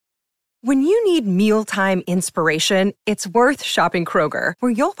When you need mealtime inspiration, it's worth shopping Kroger,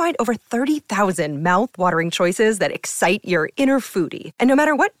 where you'll find over 30,000 mouth-watering choices that excite your inner foodie. And no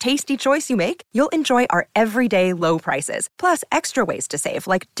matter what tasty choice you make, you'll enjoy our everyday low prices, plus extra ways to save,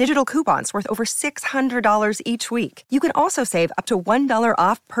 like digital coupons worth over $600 each week. You can also save up to $1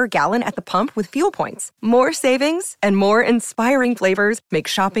 off per gallon at the pump with fuel points. More savings and more inspiring flavors make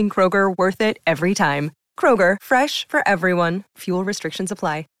shopping Kroger worth it every time. Kroger, fresh for everyone. Fuel restrictions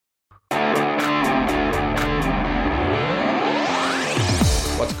apply.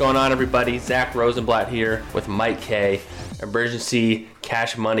 What's going on, everybody? Zach Rosenblatt here with Mike K, Emergency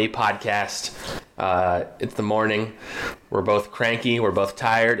Cash Money Podcast. It's the morning. We're both cranky. We're both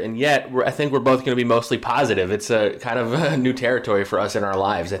tired. And yet, I think we're both going to be mostly positive. It's a kind of a new territory for us in our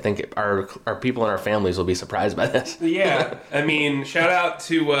lives. I think our people and our families will be surprised by this. Yeah. I mean, shout out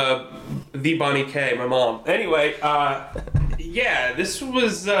to the Bonnie K, my mom. Anyway, yeah, this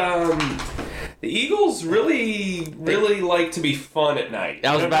was... the Eagles really like to be fun at night.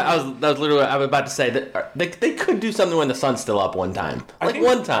 I was about to say that they could do something when the sun's still up one time.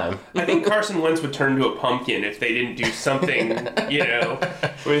 One time. I think Carson Wentz would turn into a pumpkin if they didn't do something,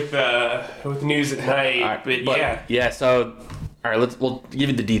 with news at night. Yeah. So, all right, we'll give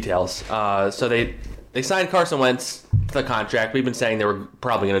you the details. So they signed Carson Wentz to the contract. We've been saying they were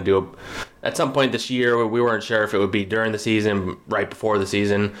probably going to do it at some point this year. We weren't sure if it would be during the season, right before the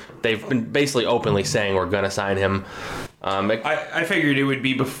season. They've been basically openly saying we're going to sign him. I figured it would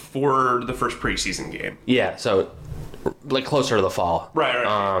be before the first preseason game. Yeah, so like closer to the fall. Right.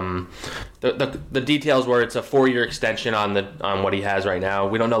 The details were it's a 4-year extension on what he has right now.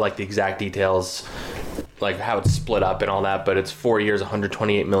 We don't know like the exact details, like how it's split up and all that, but it's 4 years,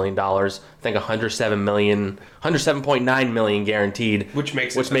 $128 million. I think $107.9 million guaranteed, which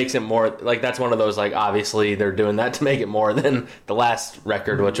makes he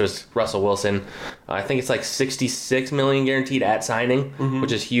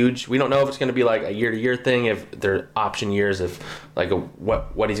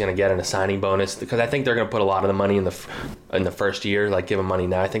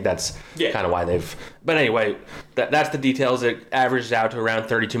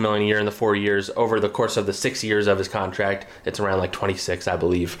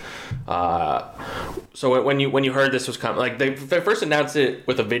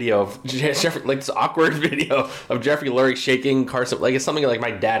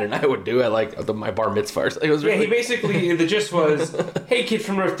basically the gist was, hey kid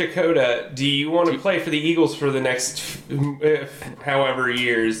from North Dakota, do you want to play for the Eagles for the next however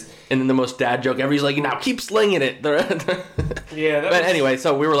years? And then the most dad joke ever, he's like, now keep slinging it. Yeah. But anyway,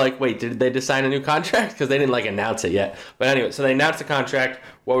 so we were like, wait, did they just sign a new contract? Because they didn't like announce it yet. But anyway, so they announced the contract.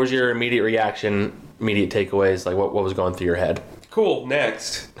 What was your immediate reaction, immediate takeaways? Like what was going through your head? Cool,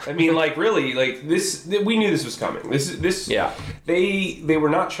 next. I mean, like, really, like, this, we knew this was coming. Yeah. They were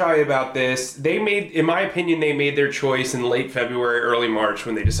not shy about this. They made, in my opinion, they made their choice in late February, early March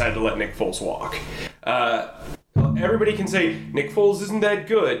when they decided to let Nick Foles walk. Everybody can say, Nick Foles isn't that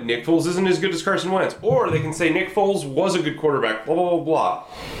good. Nick Foles isn't as good as Carson Wentz. Or they can say, Nick Foles was a good quarterback, blah, blah, blah, blah.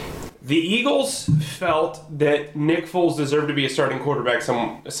 The Eagles felt that Nick Foles deserved to be a starting quarterback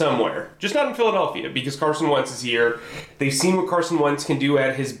somewhere. Just not in Philadelphia, because Carson Wentz is here. They've seen what Carson Wentz can do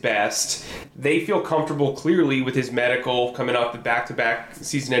at his best. They feel comfortable, clearly, with his medical coming off the back-to-back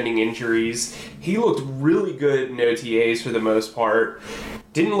season-ending injuries. He looked really good in OTAs for the most part.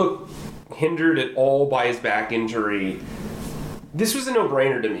 Didn't look hindered at all by his back injury. This was a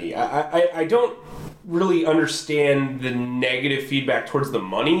no-brainer to me. I don't really understand the negative feedback towards the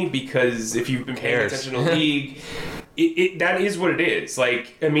money, because if you've been paying attention to the league, that is what it is.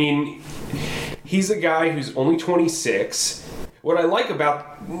 Like, I mean, he's a guy who's only 26. What I like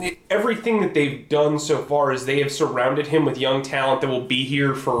about everything that they've done so far is they have surrounded him with young talent that will be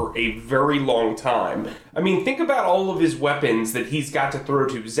here for a very long time. I mean, think about all of his weapons that he's got to throw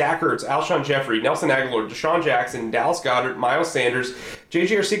to. Zach Ertz, Alshon Jeffrey, Nelson Aguilar, Deshaun Jackson, Dallas Goedert, Miles Sanders,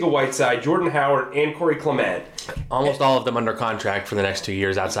 J.J. Arcega-Whiteside, Jordan Howard, and Corey Clement. Almost all of them under contract for the next 2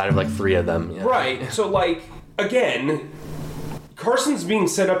 years outside of like 3 of them. Yeah. Right. So, like, again, Carson's being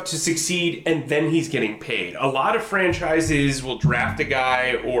set up to succeed, and then he's getting paid. A lot of franchises will draft a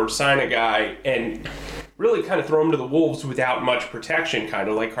guy or sign a guy and really kind of throw him to the wolves without much protection, kind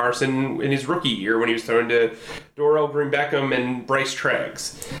of like Carson in his rookie year when he was thrown to Dorrell Green-Beckham and Bryce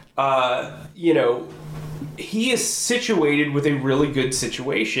Treggs. He is situated with a really good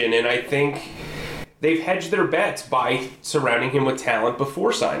situation, and I think they've hedged their bets by surrounding him with talent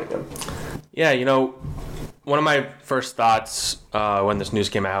before signing him. Yeah, one of my first thoughts when this news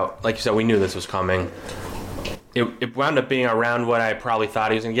came out, like you said, we knew this was coming. it wound up being around what I probably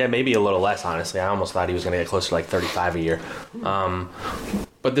thought he was going to get, maybe a little less, honestly. I almost thought he was going to get closer to like 35 a year.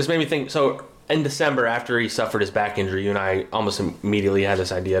 But this made me think, so in December, after he suffered his back injury, you and I almost immediately had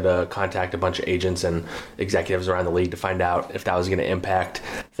this idea to contact a bunch of agents and executives around the league to find out if that was going to impact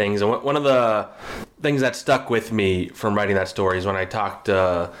things. And one of the things that stuck with me from writing that story is when I talked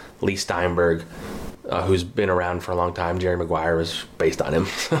to Lee Steinberg, who's been around for a long time. Jerry Maguire was based on him.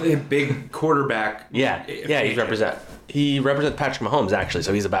 A big quarterback. Yeah, he represents Patrick Mahomes, actually,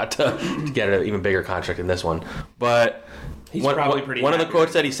 so he's about to get an even bigger contract in this one. But he's probably pretty one of the happy.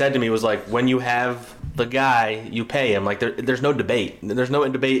 quotes that he said to me was like, when you have the guy, you pay him. Like there's no debate. There's no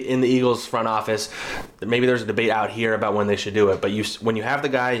debate in the Eagles front office. Maybe there's a debate out here about when they should do it. But when you have the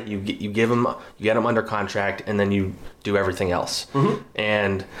guy, you get him under contract, and then you do everything else. Mm-hmm.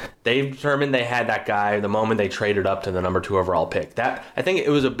 And they determined they had that guy the moment they traded up to the number 2 overall pick. That I think it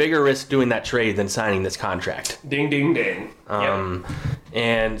was a bigger risk doing that trade than signing this contract. Ding, ding, ding. Yep.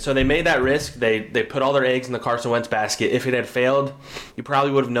 And so they made that risk. They put all their eggs in the Carson Wentz basket. If it had failed, you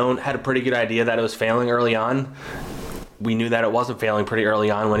probably would have had a pretty good idea that it was failing early on. We knew that it wasn't failing pretty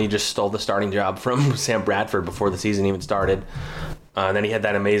early on when he just stole the starting job from Sam Bradford before the season even started. And then he had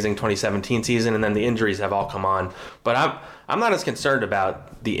that amazing 2017 season, and then the injuries have all come on. But I'm not as concerned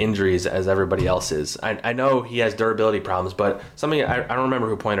about the injuries as everybody else is. I know he has durability problems, but something I don't remember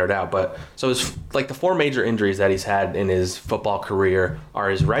who pointed it out. But so it's like the 4 major injuries that he's had in his football career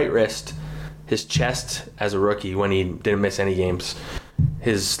are his right wrist, his chest as a rookie when he didn't miss any games,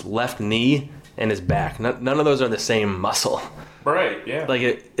 his left knee, and his back. None of those are the same muscle. Right, yeah. Like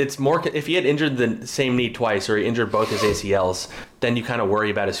it's more, if he had injured the same knee twice or he injured both his ACLs, then you kind of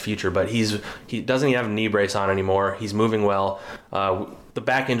worry about his future. But he doesn't even have a knee brace on anymore. He's moving well. The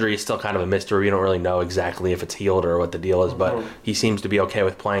back injury is still kind of a mystery. We don't really know exactly if it's healed or what the deal is, but he seems to be okay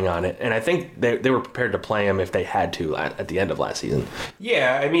with playing on it. And I think they were prepared to play him if they had to at the end of last season.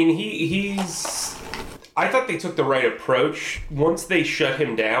 Yeah, I mean, he's... I thought they took the right approach. Once they shut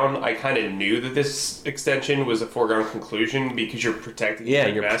him down, I kind of knew that this extension was a foregone conclusion because you're protecting your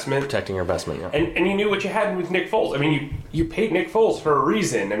investment. Protecting your investment, yeah. And you knew what you had with Nick Foles. I mean, you paid Nick Foles for a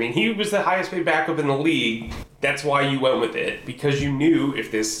reason. I mean, he was the highest paid backup in the league. That's why you went with it, because you knew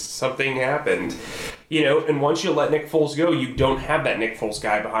if something happened. And once you let Nick Foles go, you don't have that Nick Foles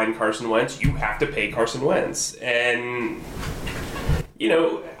guy behind Carson Wentz. You have to pay Carson Wentz. And...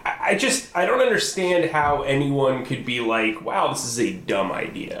 I don't understand how anyone could be like, wow, this is a dumb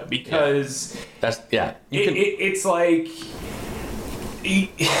idea, because it's like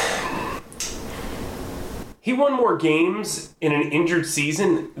he won more games in an injured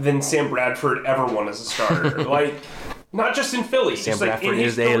season than Sam Bradford ever won as a starter. Like, not just in Philly. Sam just Bradford like in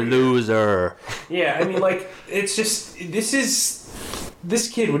is a loser. Yeah, I mean, like, it's just, this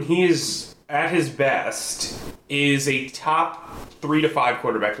kid, when he is at his best, is a top 3 to 5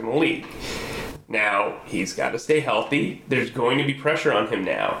 quarterback in the league. Now, he's got to stay healthy. There's going to be pressure on him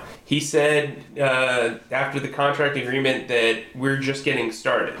now. He said after the contract agreement that we're just getting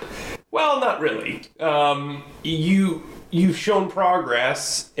started. Well, not really. You've shown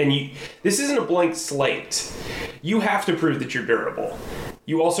progress, and this isn't a blank slate. You have to prove that you're durable.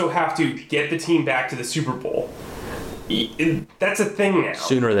 You also have to get the team back to the Super Bowl. That's a thing now.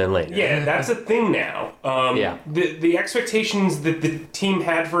 Sooner than later. Yeah, that's a thing now. The expectations that the team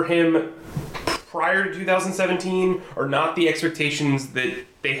had for him prior to 2017 are not the expectations that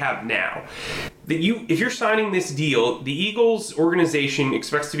they have now. If you're signing this deal, the Eagles organization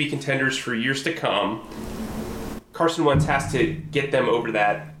expects to be contenders for years to come. Carson Wentz has to get them over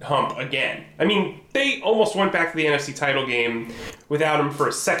that hump again. I mean, they almost went back to the NFC title game without him for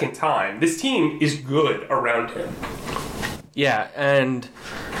a second time. This team is good around him. Yeah, and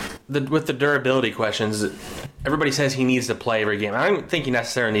with the durability questions, everybody says he needs to play every game. I don't think he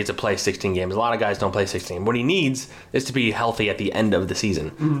necessarily needs to play 16 games. A lot of guys don't play 16. What he needs is to be healthy at the end of the season,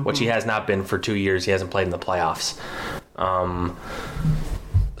 which he has not been for 2 years. He hasn't played in the playoffs.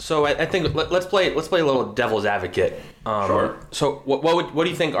 So I think let's play a little devil's advocate. Sure. So what do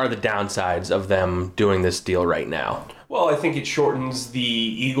you think are the downsides of them doing this deal right now? Well, I think it shortens the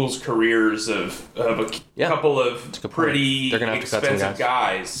Eagles' careers of a couple of pretty expensive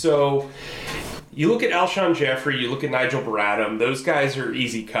guys. So you look at Alshon Jeffrey, you look at Nigel Bradham, those guys are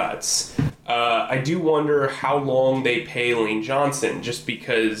easy cuts. I do wonder how long they pay Lane Johnson, just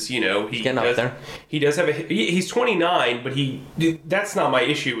because, he's he's 29, but that's not my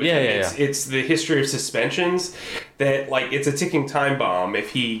issue with him. It's the history of suspensions that, like, it's a ticking time bomb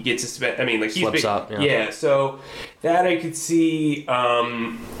if he gets suspended. I mean, like, he's slips up. So that I could see.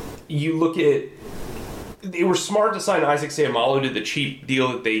 You look at they were smart to sign Isaac Seumalo to the cheap deal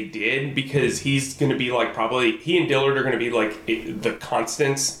that they did, because he's going to be like, probably he and Dillard are going to be like the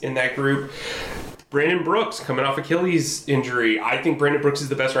constants in that group. Brandon Brooks coming off Achilles injury. I think Brandon Brooks is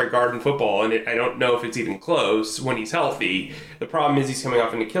the best right guard in football, and I don't know if it's even close when he's healthy. The problem is he's coming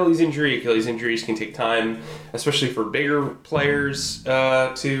off an Achilles injury. Achilles injuries can take time, especially for bigger players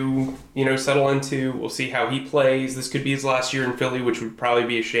to settle into. We'll see how he plays. This could be his last year in Philly, which would probably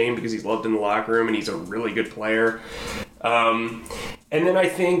be a shame because he's loved in the locker room and he's a really good player. And then I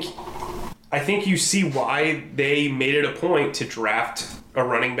think you see why they made it a point to draft a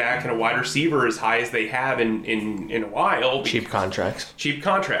running back and a wide receiver as high as they have in a while. Cheap contracts. Cheap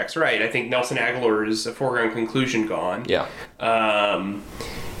contracts, right. I think Nelson Aguilar is a foregone conclusion gone. Yeah.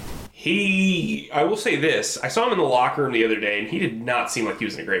 I will say this, I saw him in the locker room the other day, and he did not seem like he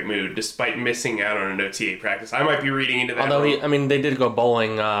was in a great mood, despite missing out on an OTA practice. I might be reading into that. Although, they did go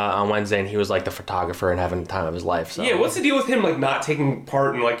bowling on Wednesday, and he was like the photographer and having the time of his life. So. Yeah, what's the deal with him, like, not taking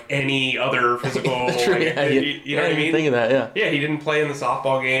part in, like, any other physical... True, you know what I mean? Thinking that, yeah. Yeah, he didn't play in the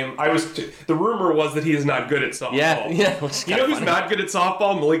softball game. The rumor was that he is not good at softball. Yeah. You know who's not good at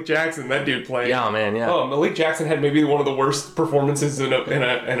softball? Malik Jackson. That dude played. Yeah, man, yeah. Oh, Malik Jackson had maybe one of the worst performances in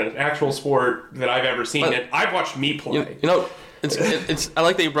an actual sport that I've ever seen. I've watched me play. It's. I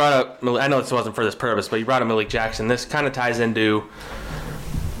like that you brought up. I know this wasn't for this purpose, but you brought up Malik Jackson. This kind of ties into.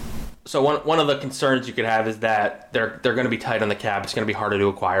 So one of the concerns you could have is that they're going to be tight on the cap. It's going to be harder to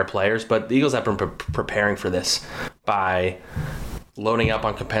acquire players, but the Eagles have been preparing for this by loading up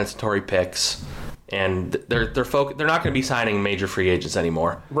on compensatory picks. And they're not going to be signing major free agents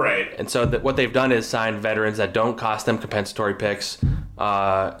anymore. Right. And so what they've done is sign veterans that don't cost them compensatory picks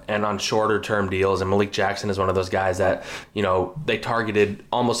and on shorter-term deals. And Malik Jackson is one of those guys that, they targeted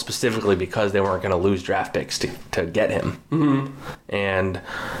almost specifically because they weren't going to lose draft picks to get him. Mm-hmm. And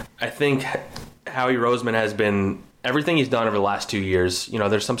I think Howie Roseman has been... Everything he's done over the last 2 years,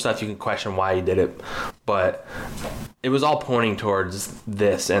 there's some stuff you can question why he did it, but it was all pointing towards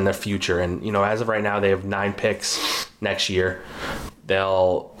this and their future. And, as of right now, they have 9 picks next year.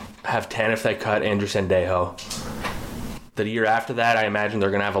 They'll have 10 if they cut Andrew Sendejo. The year after that, I imagine they're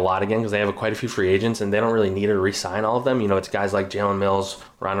going to have a lot again because they have quite a few free agents, and they don't really need to re-sign all of them. It's guys like Jalen Mills,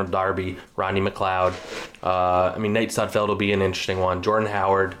 Ronald Darby, Rodney McLeod. Nate Sudfeld will be an interesting one. Jordan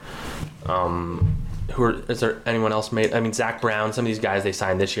Howard. Is there anyone else made? Zach Brown, some of these guys they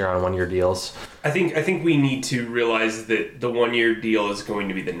signed this year on 1-year deals. I think we need to realize that the 1-year deal is going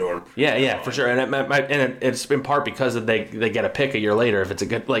to be the norm. Yeah, for sure. And it's in part because they get a pick a year later. If it's a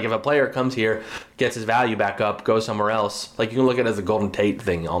good, like if a player comes here, gets his value back up, goes somewhere else, like you can look at it as a Golden Tate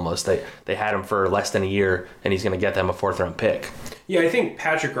thing almost. They had him for less than a year, and he's going to get them a 4th-round pick. Yeah, I think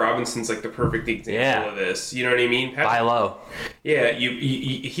Patrick Robinson's like the perfect example of this. You know what I mean? Buy low. Yeah,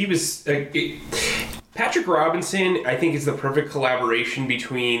 he was... Patrick Robinson, I think, is the perfect collaboration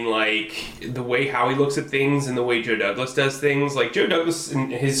between, like, the way Howie looks at things and the way Joe Douglas does things. Like, Joe Douglas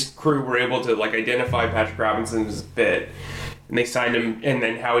and his crew were able to, like, identify Patrick Robinson as a fit, and they signed him, and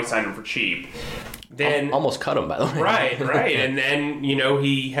then Howie signed him for cheap. Then almost cut him, by the way. Right. And then,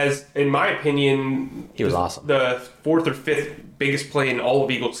 he has, in my opinion... He was awesome. The 4th or 5th biggest play in all of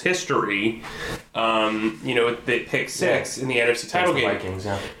Eagles history, the pick 6 in the NFC title game. Vikings,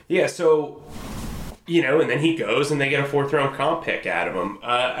 yeah. Yeah, so... and then he goes and they get a 4th-round comp pick out of him.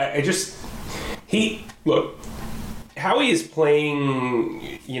 Howie is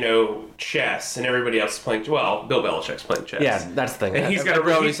playing, chess, and everybody else is playing, Bill Belichick's playing chess. Yeah, that's the thing. And he's got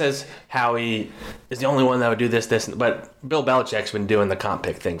everybody says Howie is the only one that would do this, but Bill Belichick's been doing the comp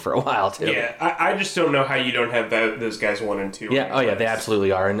pick thing for a while, too. Yeah, I just don't know how you don't have those guys 1 and 2. Yeah, they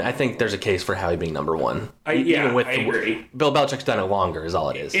absolutely are, and I think there's a case for Howie being number 1. I agree. Bill Belichick's done it longer, is all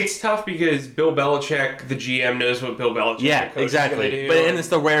it is. It's tough because Bill Belichick, the GM, knows what Bill Belichick the coach is going to do. And it's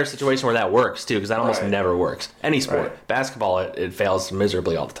the rare situation where that works, too, because that almost never works. Any sport. Right. Basketball, it fails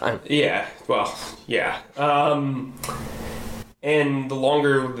miserably all the time. Yeah, well, yeah. And the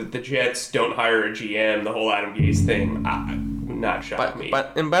longer that the Jets don't hire a GM, the whole Adam Gase thing, not shock me.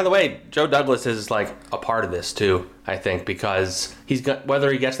 And by the way, Joe Douglas is like a part of this too, I think, because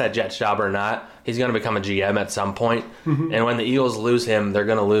whether he gets that Jets job or not, he's going to become a GM at some point. Mm-hmm. And when the Eagles lose him, they're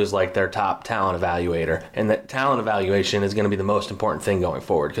going to lose like their top talent evaluator. And that talent evaluation is going to be the most important thing going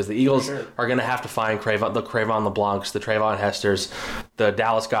forward because the Eagles are going to have to find the Cravon LeBlancs, the Trayvon Hesters, the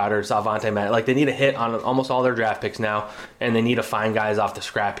Dallas Goederts, Avante Matt. Like they need to hit on almost all their draft picks now, and they need to find guys off the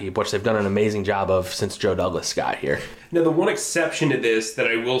scrap heap, which they've done an amazing job of since Joe Douglas got here. Now, the one exception to this that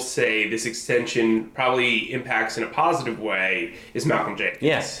I will say this extension probably impacts in a positive way is Malcolm Jenkins.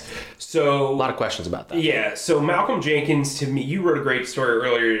 Yes. So a lot of questions about that. Yeah. So Malcolm Jenkins, to me, you wrote a great story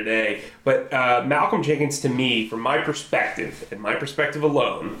earlier today, but Malcolm Jenkins, to me, from my perspective, and my perspective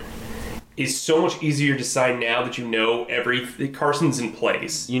alone, is so much easier to sign now that you know Carson's in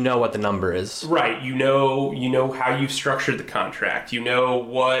place. You know what the number is. Right. You know how you've structured the contract. You know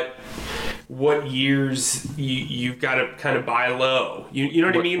what years you've got to kind of buy low. You know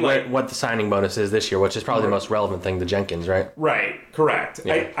what I mean? Like what the signing bonus is this year, which is probably the most relevant thing to Jenkins, right? Right. Correct.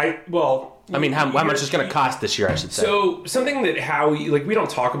 Yeah. I mean, how much is going to cost this year, I should say. So, something that Howie, like, we don't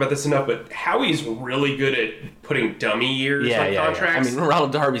talk about this enough, but Howie's really good at putting dummy years on contracts. I mean,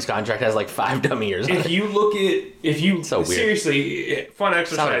 Ronald Darby's contract has like 5 dummy years on If it. you look at, so weird. Seriously, fun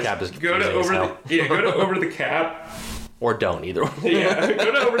exercise. Cap is go to over the cap. Or don't, either one. Yeah,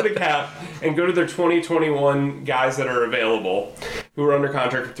 go to over the cap and go to their 2021 guys that are available who are under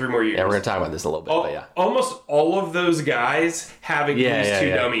contract for 3 more years. Yeah, we're going to talk about this a little bit, but yeah. Almost all of those guys have at least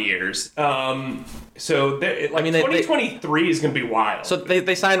 2 dummy years. So, 2023 is going to be wild. So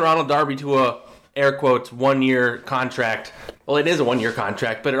they signed Ronald Darby to a, air quotes, 1-year contract. Well, it is a 1-year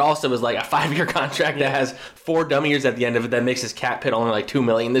contract, but it also is like a 5-year contract that has 4 dummy years at the end of it that makes his cap hit only like $2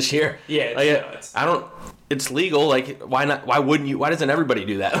 million this year. Yeah, it's nuts. It's legal. Like, why not? Why wouldn't you? Why doesn't everybody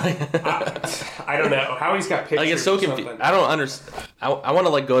do that? I don't know. Howie's got pictures. Like, it's so confusing. I don't understand. I want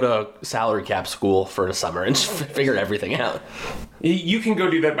to like go to salary cap school for the summer and just figure everything out. You can go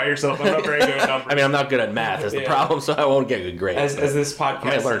do that by yourself. I'm not very good at numbers. I mean, I'm not good at math. That's the problem, so I won't get good grades. As this podcast,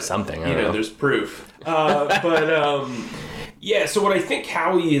 I might learn something. I don't know. There's proof. Yeah. So what I think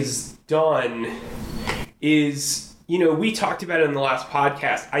Howie has done is. We talked about it in the last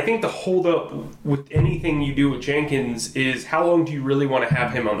podcast. I think the holdup with anything you do with Jenkins is how long do you really want to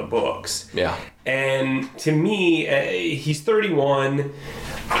have him on the books? Yeah. And to me, he's 31.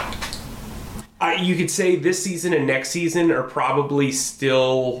 You could say this season and next season are probably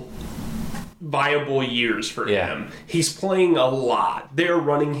still viable years for him. He's playing a lot. They're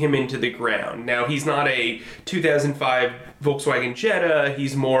running him into the ground. Now, he's not a 2005 Volkswagen Jetta.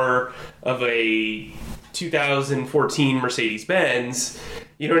 He's more of a 2014 Mercedes-Benz.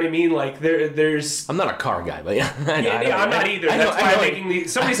 You know what I mean? Like, there's... I'm not a car guy, but yeah. I'm not either. That's why I'm making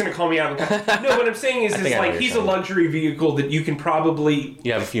these... Somebody's going to call me out. No, what I'm saying is like, he's a luxury vehicle that you can probably...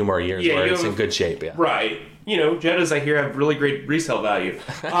 You have a few more years where it's in good shape, yeah. Right. Jettas, I hear, have really great resale value.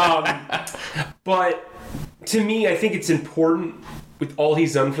 But to me, I think it's important with all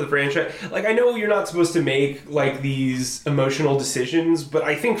he's done for the franchise. Like, I know you're not supposed to make, like, these emotional decisions, but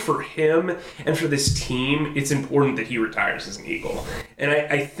I think for him and for this team, it's important that he retires as an Eagle. And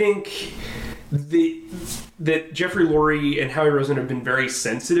I think that Jeffrey Lurie and Howie Roseman have been very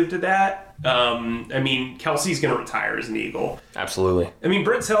sensitive to that. I mean, Kelsey's going to retire as an Eagle. Absolutely. I mean,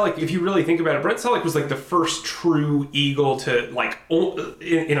 Brent Selleck, if you really think about it, Brent Selleck was like the first true Eagle to, like,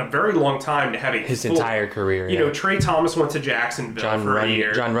 in a very long time to have his entire career. You know, Trey Thomas went to Jacksonville for a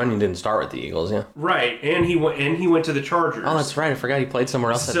year. John Runyon didn't start with the Eagles, yeah. Right, and he went to the Chargers. Oh, that's right. I forgot he played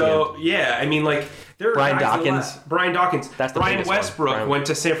somewhere else. So, yeah, I mean, like, there are Brian Dawkins. That's Brian Westbrook went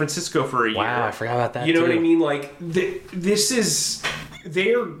to San Francisco for a year. Wow, I forgot about that. You know what I mean? Like, this is.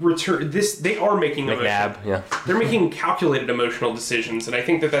 They are making McNabb, yeah. They're making calculated emotional decisions, and I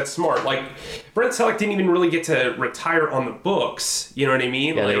think that that's smart. Like, Brent Selleck didn't even really get to retire on the books. You know what I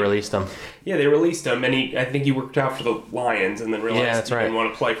mean? Yeah, like, they released him. Yeah, they released him, and I think he worked out for the Lions, and then realized he didn't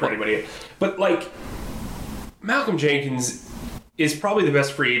want to play for anybody. But, like, Malcolm Jenkins is probably the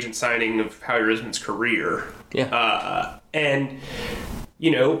best free agent signing of Howie Roseman's career. Yeah. And,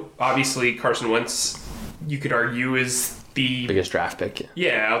 obviously Carson Wentz, you could argue, is the biggest draft pick.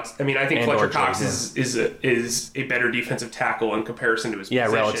 Yeah, I mean, I think Fletcher Cox is a better defensive tackle in comparison to his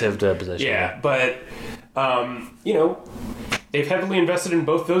position. Yeah, relative to position. Yeah, but they've heavily invested in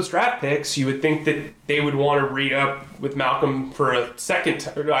both those draft picks. You would think that they would want to re-up with Malcolm for a second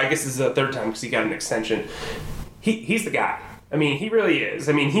time. I guess this is the third time because he got an extension. He's the guy. I mean, he really is.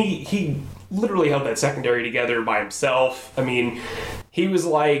 I mean, he literally held that secondary together by himself. I mean, he was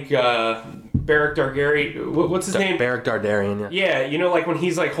like Barrick Dargari. What's his name? Barrick Dardarian, yeah. Yeah, like when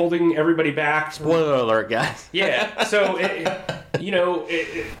he's like holding everybody back. Spoiler alert, guys. Yeah, so,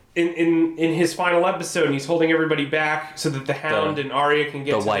 in his final episode, and he's holding everybody back so that the Hound and Arya can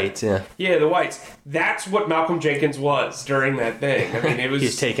get the Whites, yeah. Yeah, the Whites. That's what Malcolm Jenkins was during that thing. I mean, it was...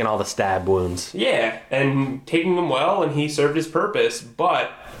 He's taking all the stab wounds. Yeah, and taking them well, and he served his purpose,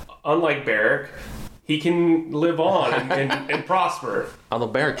 but unlike Barrick, he can live on and prosper. Although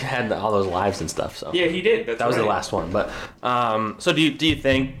Barrick had all those lives and stuff, so... Yeah, he did. That was the last one. But so do you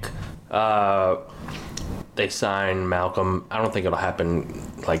think they they sign Malcolm, I don't think it'll happen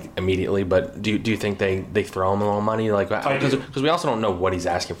like immediately. But do you think they throw him a little money? Like, because we also don't know what he's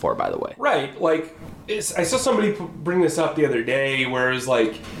asking for, by the way. Right. Like, I saw somebody bring this up the other day, where it was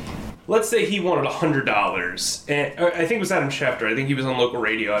like, let's say he wanted $100, and I think it was Adam Schefter. I think he was on local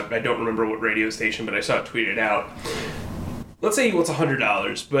radio. I don't remember what radio station, but I saw it tweeted out. Let's say he wants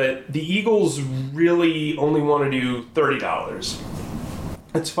 $100, but the Eagles really only want to do $30.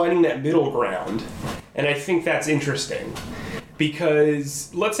 It's finding that middle ground, and I think that's interesting,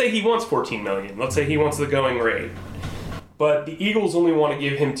 because let's say he wants $14 million. Let's say he wants the going rate, but the Eagles only want to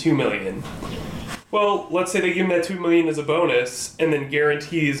give him $2 million. Well, let's say they give him that $2 million as a bonus, and then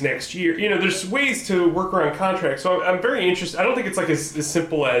guarantees next year. You know, there's ways to work around contracts. So I'm very interested. I don't think it's like as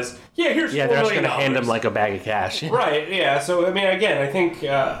simple as, here's $4 million. Yeah, they're just going to hand him like a bag of cash. Right. Yeah. So I mean, again, I think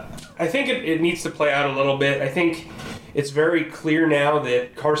it needs to play out a little bit. I think it's very clear now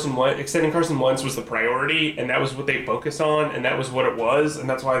that extending Carson Wentz was the priority, and that was what they focused on, and that was what it was, and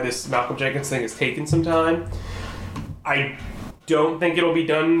that's why this Malcolm Jenkins thing has taken some time. I don't think it'll be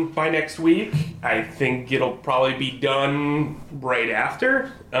done by next week. I think it'll probably be done right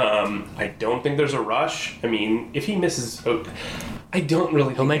after. I don't think there's a rush. I mean, if he misses, I don't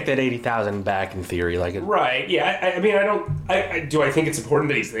really. He'll make that $80,000 back in theory, right? Yeah. I mean, I don't. Do I think it's important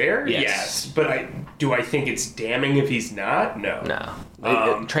that he's there? Yes. But do I think it's damning if he's not? No.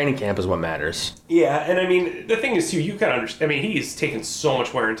 No. Training camp is what matters. Yeah, and I mean, the thing is, too, you kind of understand. I mean, he's taken so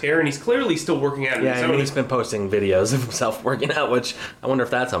much wear and tear, and he's clearly still working out. Yeah, I mean, he's been posting videos of himself working out, which I wonder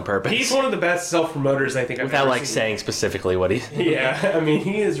if that's on purpose. He's one of the best self-promoters I think I've ever seen. Saying specifically what he's... Yeah, I mean,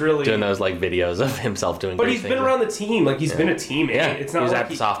 he is really... doing those, videos of himself doing But he's been around the team. He's been a teammate. Yeah, it's not he was at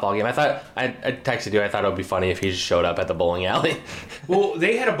the softball game. I thought... I texted you, I thought it would be funny if he just showed up at the bowling alley. Well,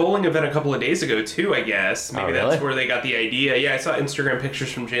 they had a bowling event a couple of days ago, too, I guess. Maybe really? That's where they got the idea. Yeah, I saw Instagram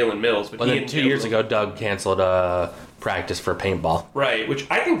pictures from Jalen Mills. But then 2 years ago, Doug canceled practice for paintball. Right, which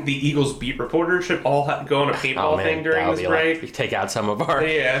I think the Eagles beat reporters should all go on a paintball thing during this break. We take out some of our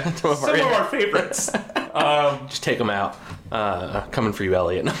some of our favorites. Just take them out. Coming for you,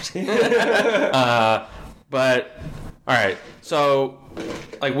 Elliot. But all right, so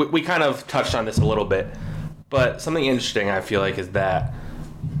we kind of touched on this a little bit, but something interesting I feel like is that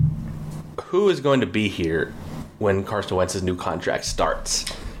who is going to be here when Carson Wentz's new contract starts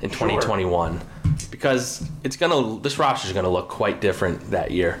in 2021, because this roster is gonna look quite different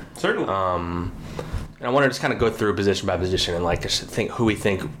that year. Certainly. And I want to just kind of go through position by position and just think who we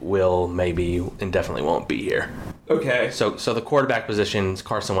think will maybe and definitely won't be here. Okay. So the quarterback positions,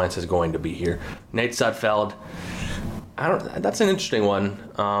 Carson Wentz is going to be here. Nate Sudfeld, that's an interesting one.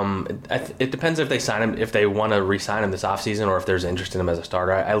 It depends if they sign him, if they want to re-sign him this offseason, or if there's interest in him as a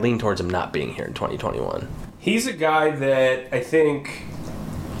starter. I lean towards him not being here in 2021. He's a guy that I think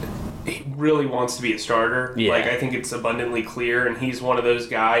he really wants to be a starter. Yeah. I think it's abundantly clear, and he's one of those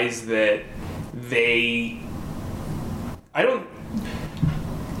guys that I don't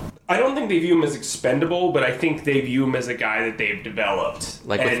think they view him as expendable, but I think they view him as a guy that they've developed.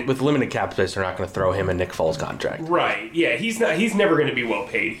 With limited cap space, they're not going to throw him a Nick Foles contract. Right. Yeah, he's never going to be well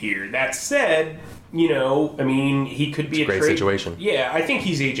paid here. That said, he could be a great situation. Yeah, I think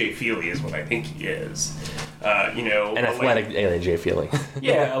he's AJ Feely is what I think he is. An athletic AJ Feely.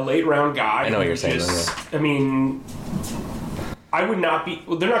 Yeah, a late round guy. I know what you're saying. I would not be...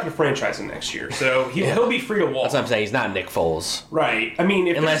 Well, they're not going to franchise him next year, so he'll be free to walk. That's what I'm saying. He's not Nick Foles. Right. I mean...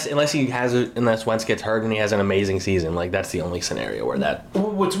 Unless Wentz gets hurt and he has an amazing season. That's the only scenario where that...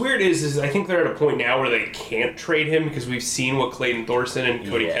 What's weird is I think they're at a point now where they can't trade him because we've seen what Clayton Thorson and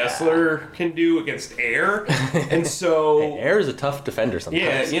Cody Kessler can do against air. And so... Air is a tough defender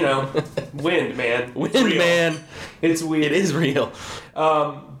sometimes. Yeah, wind, man. Wind, man. It's weird. It is real.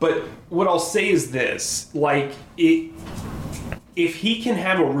 But what I'll say is this. If he can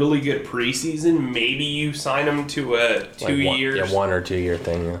have a really good preseason, maybe you sign him to a 2 years... Yeah, 1 or 2 year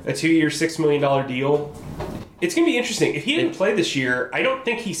thing, yeah. A 2 year, $6 million deal. It's going to be interesting. If he didn't play this year, I don't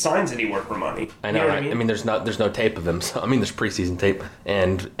think he signs anywhere for money. I know, you know right? I mean, there's no tape of him. So, there's preseason tape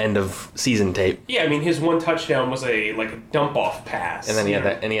and end of season tape. Yeah, his one touchdown was a dump off pass. And then he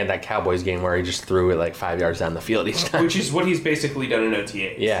had that Cowboys game where he just threw it 5 yards down the field each time. Which is what he's basically done in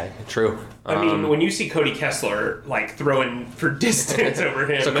OTAs. Yeah, true. When you see Cody Kessler throwing for distance over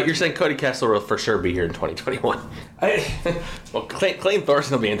him. So you're saying Cody Kessler will for sure be here in 2021? Well, Clayton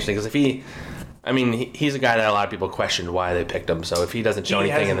Thorson will be interesting because if he's a guy that a lot of people questioned why they picked him. So if he doesn't show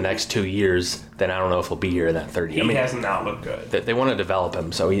anything in the next 2 years, then I don't know if he'll be here in that third year. He has not looked good. They want to develop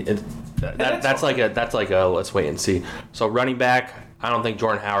him, so that's like a let's wait and see. So running back, I don't think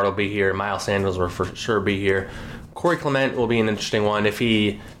Jordan Howard will be here. Miles Sanders will for sure be here. Corey Clement will be an interesting one. If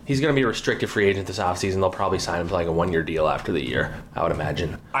he's going to be a restricted free agent this offseason, they'll probably sign him to like a 1-year deal after the year, I would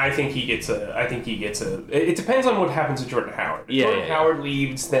imagine. I think he gets a. It depends on what happens with Jordan Howard. If Jordan Howard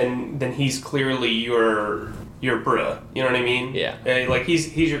leaves, then he's clearly your bruh. You know what I mean? Yeah. Like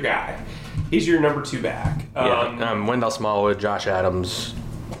he's your guy. He's your number 2 back. Wendell Smallwood, Josh Adams,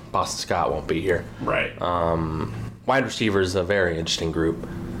 Boston Scott won't be here. Right. Wide receiver is a very interesting group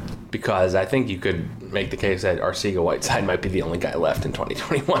because I think you could make the case that Arcega-Whiteside might be the only guy left in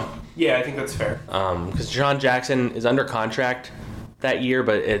 2021. Yeah, I think that's fair. Because Deshaun Jackson is under contract that year,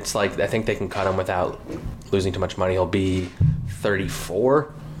 but it's like I think they can cut him without losing too much money. He'll be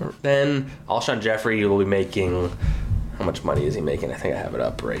 34 then. Alshon Jeffrey will be making... How much money is he making? I think I have it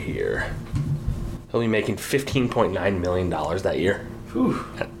up right here. He'll be making $15.9 million that year. Whew.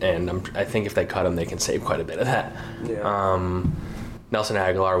 And I think if they cut him, they can save quite a bit of that. Yeah. Nelson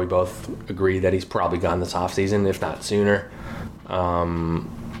Aguilar, we both agree that he's probably gone this offseason, if not sooner.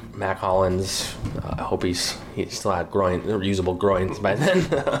 Mac Hollins, I hope he still had usable groins by then.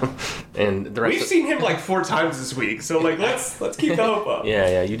 And the rest we've seen him like 4 times this week, so like let's keep the hope up.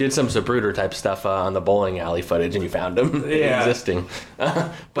 Yeah. You did some Zapruder type stuff on the bowling alley footage, and you found him existing.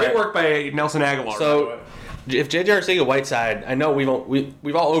 Great work by Nelson Aguilar. So, if J.J. Arcega-Whiteside, I know we've all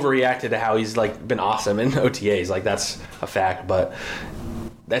overreacted to how he's like been awesome in OTAs, like that's a fact, but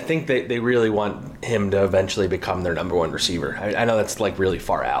I think they really want him to eventually become their number 1 receiver. I know that's like really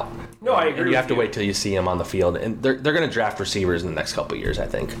far out. No, I agree. You have to wait till you see him on the field, and they're going to draft receivers in the next couple of years, I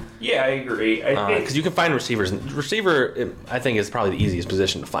think. Yeah, I agree. I think because you can find receivers. Receiver, I think, is probably the easiest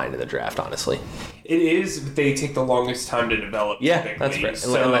position to find in the draft. Honestly, it is, but they take the longest time to develop. Yeah, typically. that's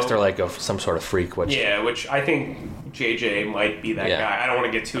fair. Unless they're like some sort of freak. Which I think JJ might be that guy. I don't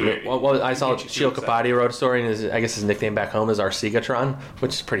want to get too. Well, I saw Sheil Kapadi wrote a story, and I guess his nickname back home is Arcegatron,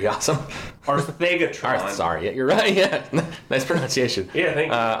 which is pretty awesome. Arcegatron. Sorry, you're right. Yeah, nice pronunciation. Yeah, thank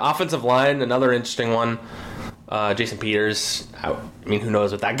you. Offensive line, another interesting one. Jason Peters. I mean, who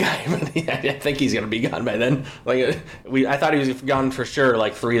knows with that guy? But I think he's gonna be gone by then. Like I thought he was gone for sure,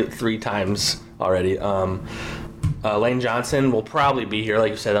 like three times already. Lane Johnson will probably be here.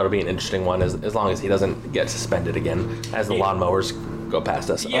 Like you said, that'll be an interesting one as long as he doesn't get suspended again as the lawnmowers go past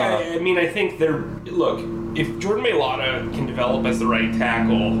us. Yeah, I mean, I think look, if Jordan Mailata can develop as the right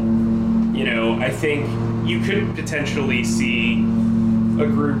tackle, I think you could potentially see a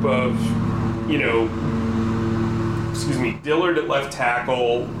group of, Dillard at left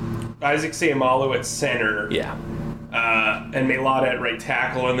tackle, Isaac Seumalo at center. Yeah. And Mailata at right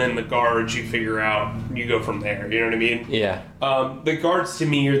tackle, and then the guards you figure out, you go from there. You know what I mean? Yeah. The guards to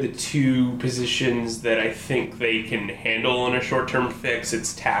me are the 2 positions that I think they can handle in a short-term fix.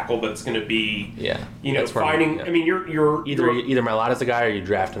 It's tackle that's going to be, finding. I mean, you're either Mailata's the guy or you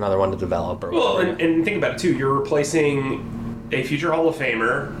draft another one to develop. Or whatever. And think about it too. You're replacing a future Hall of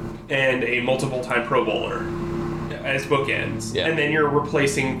Famer and a multiple-time Pro Bowler as bookends. Yeah. And then you're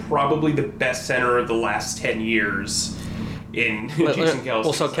replacing probably the best center of the last 10 years in Jason Kelce.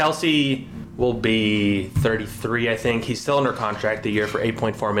 Well, so Kelce will be 33, I think. He's still under contract the year for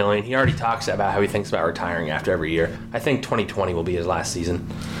 $8.4 million. He already talks about how he thinks about retiring after every year. I think 2020 will be his last season.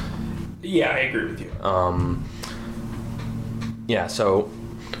 Yeah, I agree with you. Yeah, so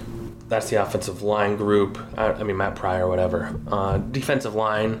that's the offensive line group. I mean, Matt Pryor, whatever. Defensive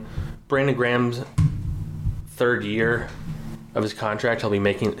line, Brandon Graham's 3rd year of his contract, he'll be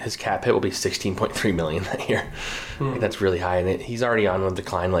making his cap hit will be $16.3 million that year. Like, that's really high, and he's already on a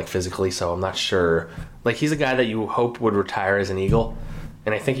decline, like physically. So I'm not sure. Like, he's a guy that you hope would retire as an Eagle,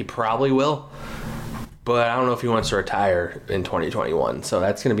 and I think he probably will. But I don't know if he wants to retire in 2021. So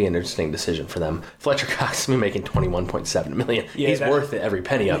that's going to be an interesting decision for them. Fletcher Cox will be making $21.7 million. Yeah, he's worth it, every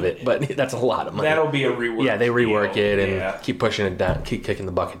penny of it, but that's a lot of money. That'll be a rework. Yeah, they rework it and keep pushing it down, keep kicking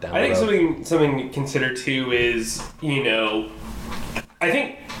the bucket down. I think something to consider too is, I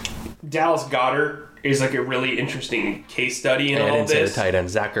think Dallas Goedert is like a really interesting case study in all I of didn't this. say the tight end.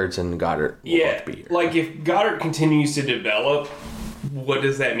 Zach Ertz and Goddard will both be here. Like if Goddard continues to develop, what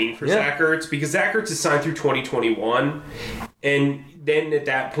does that mean for Zach Ertz? Because Zach Ertz is signed through 2021, and then at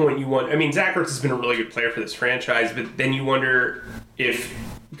that point you wonder. I mean, Zach Ertz has been a really good player for this franchise, but then you wonder if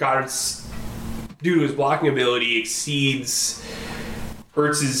Goddard's, due to his blocking ability, exceeds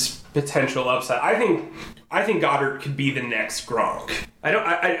Ertz's potential upside. I think Goddard could be the next Gronk. I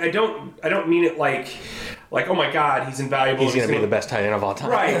don't mean it like oh my God, he's invaluable. He's going to be the best tight end of all time.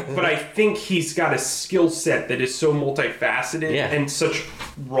 Right, but I think he's got a skill set that is so multifaceted and such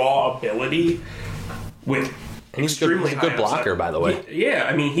raw ability with And he's a good blocker, by the way.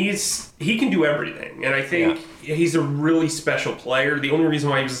 He can do everything, and I think he's a really special player. The only reason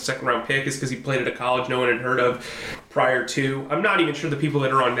why he was a second-round pick is because he played at a college no one had heard of prior to. I'm not even sure the people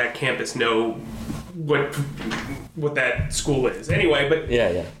that are on that campus know what that school is. Anyway, but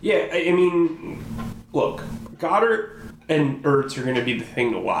I mean, look, Goddard and Ertz are going to be the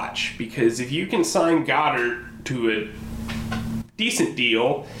thing to watch, because if you can sign Goddard to a decent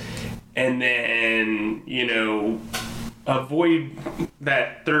deal and then, avoid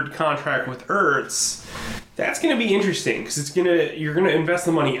that third contract with Ertz, that's going to be interesting, because you're going to invest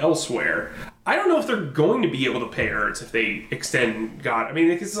the money elsewhere. I don't know if they're going to be able to pay Ertz if they extend Goddard. I mean,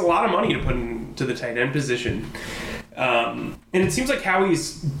 it's a lot of money to put into the tight end position. And it seems like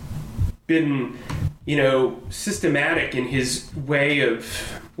Howie's been, systematic in his way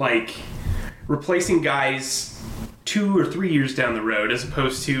of, replacing guys 2 or 3 years down the road, as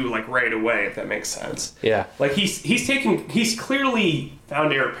opposed to right away, if that makes sense. Yeah. He's clearly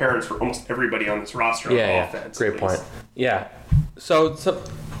found heir apparent for almost everybody on this roster on offense. Great point. Yeah. So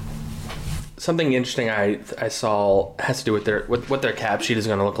something interesting I saw has to do with what their cap sheet is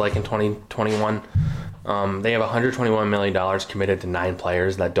going to look like in 2021. They have $121 million committed to 9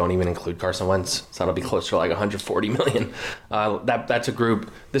 players that don't even include Carson Wentz, so that'll be closer to $140 million. That's a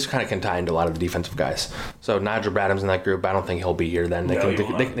group. This kind of can tie into a lot of the defensive guys. So Nigel Bradham's in that group. I don't think he'll be here then.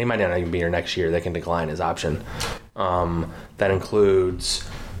 They might not even be here next year. They can decline his option. That includes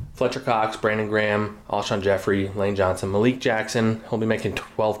Fletcher Cox, Brandon Graham, Alshon Jeffrey, Lane Johnson, Malik Jackson. He'll be making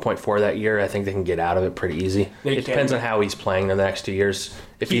 $12.4 that year. I think they can get out of it pretty easy. It depends on how he's playing in the next 2 years.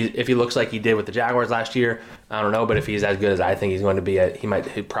 If he looks like he did with the Jaguars last year, I don't know. But if he's as good as I think he's going to be,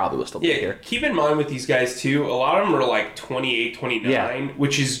 he probably will still be here. Keep in mind with these guys too, a lot of them are 28, 29,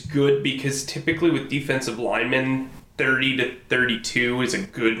 which is good, because typically with defensive linemen, 30 to 32 is a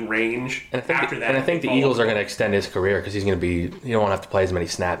good range. And I think the Eagles are going to extend his career, because he's going to be, you don't want to have to play as many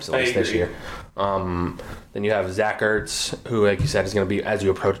snaps at least this year. Then you have Zach Ertz, who, like you said, is going to be, as you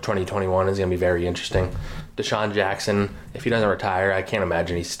approach 2021, is going to be very interesting. Deshaun Jackson, if he doesn't retire, I can't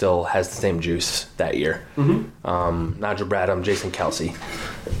imagine he still has the same juice that year. Mm-hmm. Nigel Bradham, Jason Kelsey.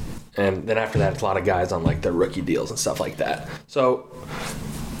 And then after that, it's a lot of guys on their rookie deals and stuff like that. So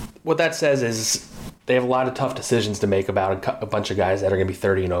what that says is they have a lot of tough decisions to make about a bunch of guys that are going to be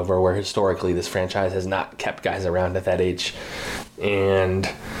 30 and over, where historically this franchise has not kept guys around at that age. And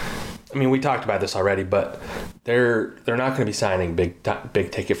I mean, we talked about this already, but they're not going to be signing big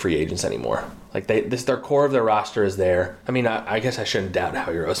ticket free agents anymore. Their core of their roster is there. I mean, I guess I shouldn't doubt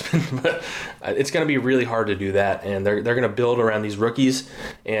Howie Roseman, but it's going to be really hard to do that. And they're going to build around these rookies.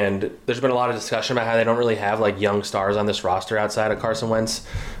 And there's been a lot of discussion about how they don't really have young stars on this roster outside of Carson Wentz.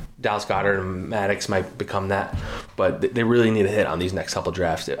 Dallas Goedert and Maddox might become that, but they really need to hit on these next couple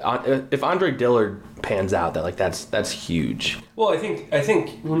drafts. If Andre Dillard pans out, that's huge. Well, I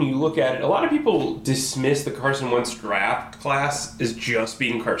think when you look at it, a lot of people dismiss the Carson Wentz draft class as just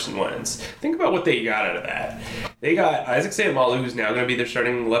being Carson Wentz. Think about what they got out of that. They got Isaac Seumalo, who's now going to be their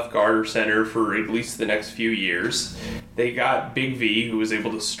starting left guard or center for at least the next few years. They got Big V, who was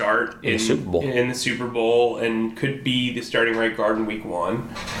able to start in the Super Bowl and could be the starting right guard in Week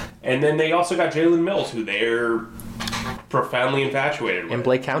 1. And then they also got Jalen Mills, who they're profoundly infatuated with. And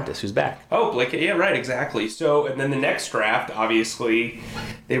Blake Countess, who's back. Oh, Blake, yeah, right, exactly. So, and then the next draft, obviously,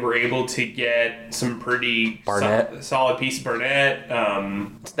 they were able to get some pretty solid piece of Barnett.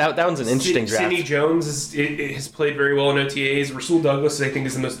 That one's an interesting draft. Sidney Jones has played very well in OTAs. Rasul Douglas, I think,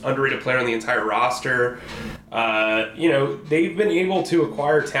 is the most underrated player on the entire roster. They've been able to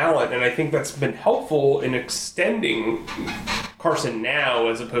acquire talent, and I think that's been helpful in extending Carson now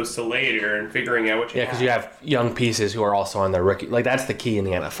as opposed to later, and figuring out what you have. Yeah, because you have young pieces who are also on their rookie. That's the key in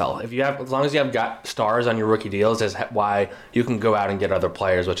the NFL. As long as you have got stars on your rookie deals, that's why you can go out and get other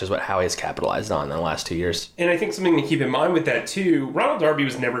players, which is what Howie has capitalized on in the last 2 years. And I think something to keep in mind with that too, Ronald Darby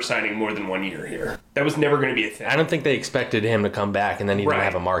was never signing more than 1 year here. That was never going to be a thing. I don't think they expected him to come back and then even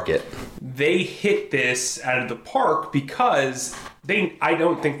have a market. They hit this out of the park because I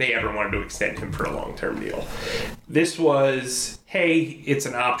don't think they ever wanted to extend him for a long-term deal. This was, hey, it's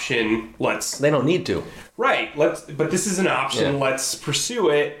an option. They don't need to. Right. But this is an option. Yeah. Let's pursue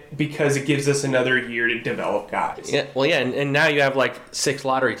it because it gives us another year to develop guys. Yeah. Well, yeah, and now you have 6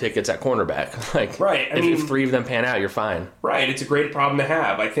 lottery tickets at cornerback. Right. If 3 of them pan out, you're fine. Right. It's a great problem to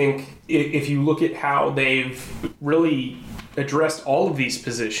have. I think if you look at how they've really addressed all of these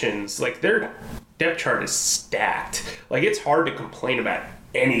positions, their depth chart is stacked. It's hard to complain about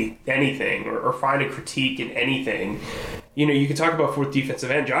anything or find a critique in anything. you could talk about fourth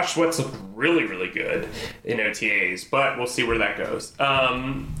defensive end. Josh Sweat's looked really, really good in OTAs, but we'll see where that goes.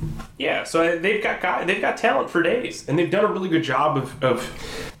 So they've got talent for days, and they've done a really good job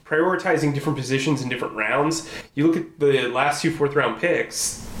of prioritizing different positions in different rounds. You look at the last 2 fourth-round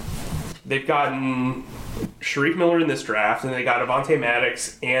picks, they've gotten Sharif Miller in this draft, and they got Avonte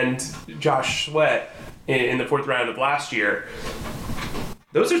Maddox and Josh Sweat in the 4th round of last year.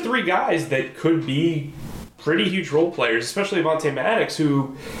 Those are 3 guys that could be pretty huge role players, especially Avonte Maddox,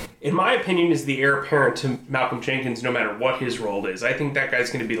 who, in my opinion, is the heir apparent to Malcolm Jenkins no matter what his role is. I think that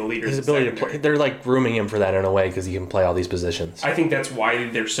guy's going to be the leader. His ability to play, they're like grooming him for that in a way because he can play all these positions. I think that's why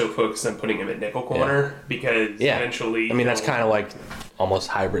they're so focused on putting him at nickel corner because eventually... I mean, that's kind of like almost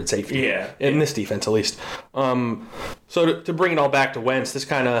hybrid safety. Yeah. In this defense, at least. So to bring it all back to Wentz, this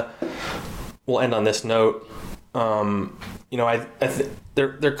kind of... We'll end on this note.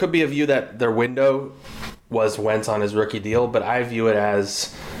 There could be a view that their window was Wentz on his rookie deal, but I view it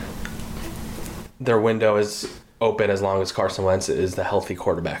as their window is open as long as Carson Wentz is the healthy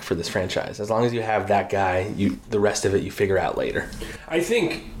quarterback for this franchise. As long as you have that guy, the rest of it you figure out later. I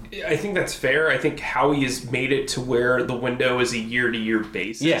think that's fair. I think Howie has made it to where the window is a year-to-year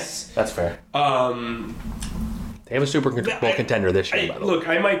basis. Yes, that's fair. They have a Super Bowl contender this year, by the way. Look,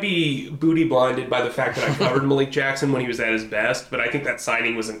 I might be booty blinded by the fact that I covered Malik Jackson when he was at his best, but I think that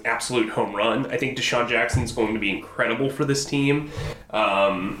signing was an absolute home run. I think Deshaun Jackson is going to be incredible for this team.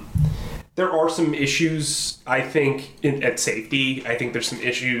 There are some issues, I think, at safety. I think there's some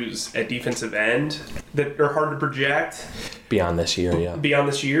issues at defensive end that are hard to project. Beyond this year, yeah.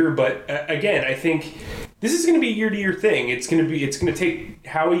 But again, I think this is going to be a year-to-year thing. It's going to take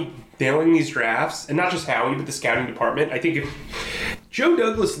Howie nailing these drafts, and not just Howie, but the scouting department. I think if Joe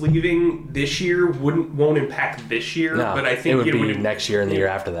Douglas leaving this year won't impact this year, but I think it would be next year and the year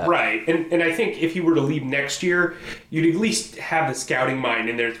after that. Right, and I think if he were to leave next year, you'd at least have the scouting mind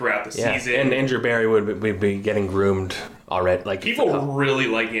in there throughout the season. And Andrew Berry would be getting groomed already. Like people really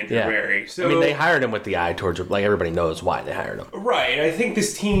like Andrew Berry. So I mean, they hired him with the eye towards everybody knows why they hired him. Right. I think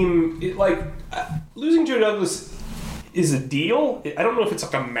this team losing Joe Douglas is a deal. I don't know if it's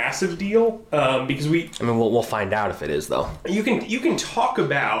like a massive deal because we'll find out if it is though. You can talk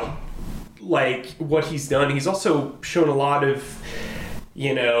about what he's done. He's also shown a lot of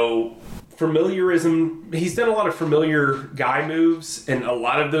familiarism. He's done a lot of familiar guy moves, and a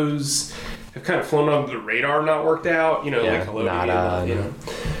lot of those have kind of flown under the radar, not worked out. I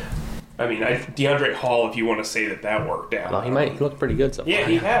mean, DeAndre Hall, if you want to say that worked out. Well, he looked pretty good so far. Yeah,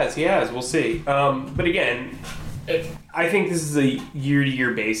 he has. We'll see. But again, I think this is a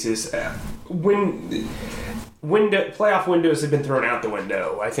year-to-year basis. Playoff windows have been thrown out the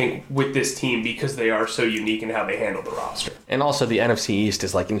window, I think, with this team because they are so unique in how they handle the roster. And also the NFC East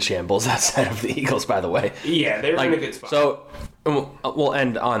is in shambles outside of the Eagles, by the way. Yeah, they're in a good spot. So we'll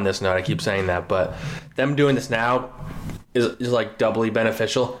end on this note. I keep saying that, but them doing this now is doubly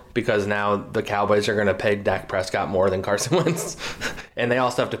beneficial because now the Cowboys are going to pay Dak Prescott more than Carson Wentz. And they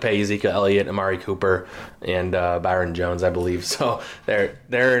also have to pay Ezekiel Elliott, Amari Cooper, and Byron Jones, I believe. So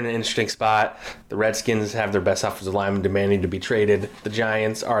they're in an interesting spot. The Redskins have their best offensive lineman demanding to be traded. The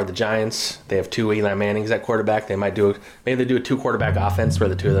Giants are the Giants. They have 2 Eli Mannings at quarterback. Maybe they do a 2-quarterback offense where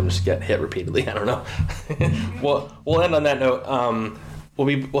the 2 of them just get hit repeatedly. I don't know. We'll end on that note.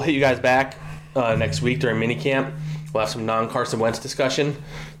 We'll hit you guys back next week during minicamp. We'll have some non-Carson Wentz discussion.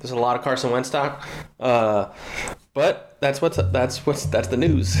 There's a lot of Carson Wentz talk, but that's the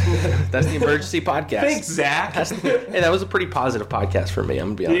news. That's the emergency podcast. Thanks, Zach. Hey, that was a pretty positive podcast for me.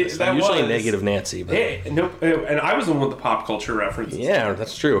 I'm gonna be honest. I'm usually negative Nancy, but and I was the one with the pop culture references. Yeah,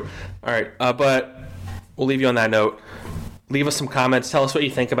 that's true. All right, but we'll leave you on that note. Leave us some comments. Tell us what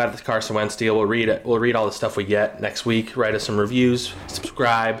you think about the Carson Wentz deal. We'll read it. We'll read all the stuff we get next week. Write us some reviews.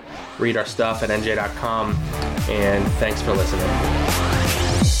 Subscribe. Read our stuff at nj.com. And thanks for listening.